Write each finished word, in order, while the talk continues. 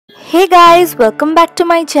Hey guys, welcome back to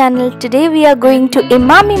my channel. Today we are going to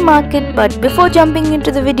Emami Market, but before jumping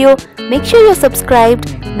into the video, make sure you're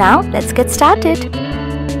subscribed. Now let's get started.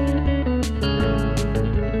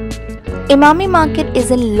 Emami Market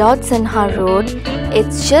is in Lord Sinha Road.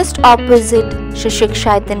 It's just opposite Shishik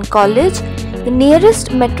Shaitan College. The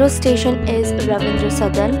nearest metro station is Ravindra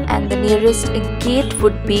Sadan and the nearest gate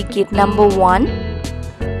would be gate number 1.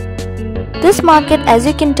 This market, as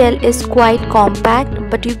you can tell, is quite compact,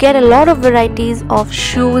 but you get a lot of varieties of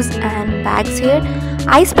shoes and bags here.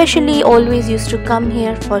 I especially always used to come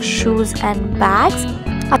here for shoes and bags.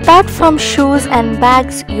 Apart from shoes and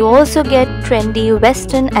bags, you also get trendy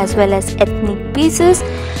western as well as ethnic pieces.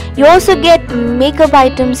 You also get makeup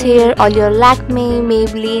items here, all your Lakme,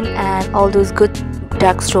 Maybelline and all those good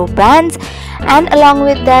drugstore brands. And along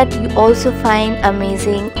with that, you also find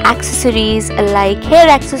amazing accessories like hair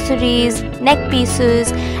accessories, neck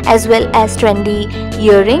pieces as well as trendy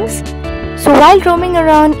earrings. So while roaming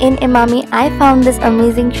around in Emami, I found this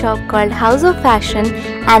amazing shop called House of Fashion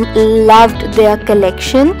and loved their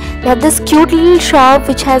collection. They have this cute little shop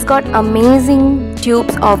which has got amazing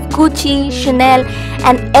tubes of Gucci, Chanel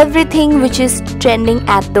and everything which is trending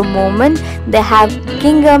at the moment. They have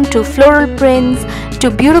gingham to floral prints to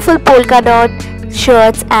beautiful polka dot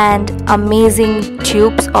shirts and amazing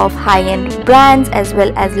tubes of high-end brands as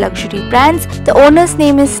well as luxury brands. The owner's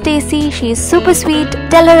name is Stacy. She is super sweet.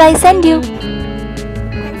 Tell her I send you.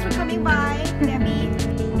 Thanks for coming by, Debbie.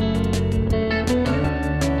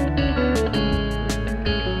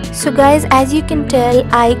 So guys, as you can tell,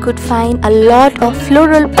 I could find a lot of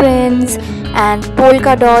floral prints and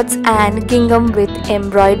polka dots and gingham with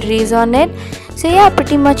embroideries on it. So yeah,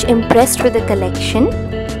 pretty much impressed with the collection.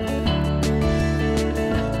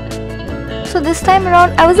 So this time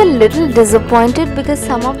around I was a little disappointed because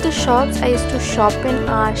some of the shops I used to shop in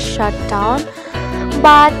are shut down.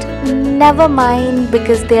 But never mind,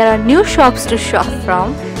 because there are new shops to shop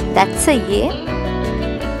from. That's a yay.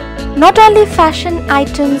 Not only fashion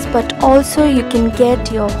items but also you can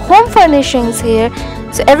get your home furnishings here.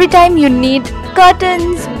 So every time you need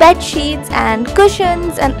curtains, bed sheets and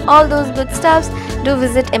cushions and all those good stuffs, do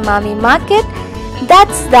visit Emami Market.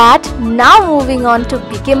 That's that. Now moving on to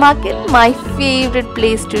BK Market, my favorite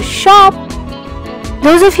place to shop.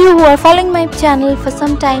 Those of you who are following my channel for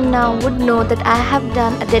some time now would know that I have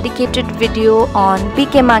done a dedicated video on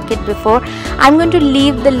BK Market before. I'm going to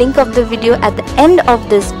leave the link of the video at the end of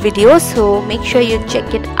this video, so make sure you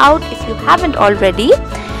check it out if you haven't already.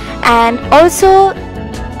 And also,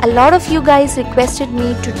 a lot of you guys requested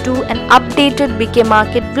me to do an updated BK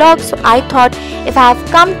Market vlog, so I thought if I have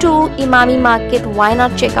come to Emami Market, why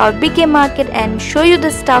not check out BK Market and show you the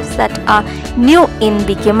stuffs that are new in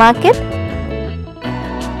BK Market.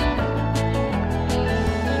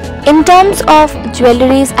 In terms of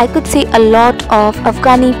jewelries, I could see a lot of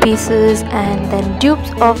Afghani pieces and then dupes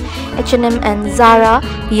of H&M and Zara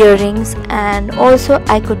earrings, and also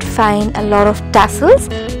I could find a lot of tassels.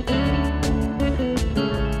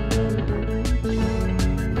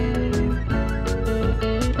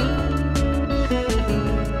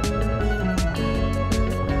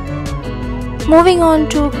 Moving on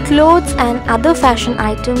to clothes and other fashion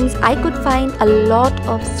items, I could find a lot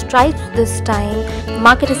of stripes this time. The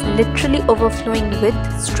market is literally overflowing with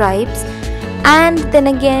stripes. And then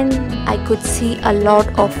again, I could see a lot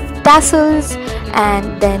of tassels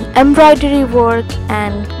and then embroidery work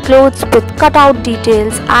and clothes with cutout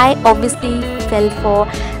details. I obviously fell for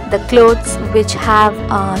the clothes which have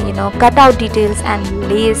cutout details and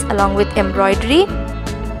lace along with embroidery.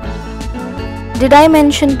 Did I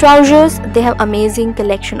mention trousers? They have amazing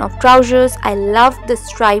collection of trousers. I love the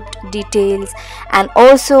striped details, and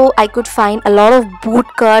also I could find a lot of boot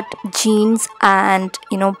cut jeans and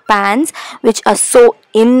pants which are so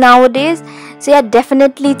in nowadays. So yeah,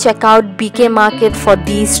 definitely check out BK Market for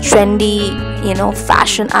these trendy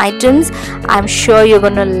fashion items. I'm sure you're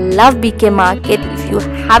gonna love BK Market if you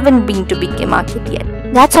haven't been to BK Market yet.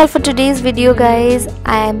 That's all for today's video, guys.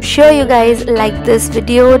 I am sure you guys like this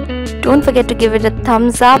video. Don't forget to give it a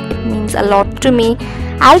thumbs up. It means a lot to me.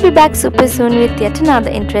 I'll be back super soon with yet another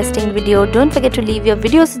interesting video. Don't forget to leave your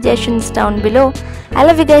video suggestions down below. I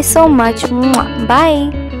love you guys so much.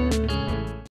 Bye.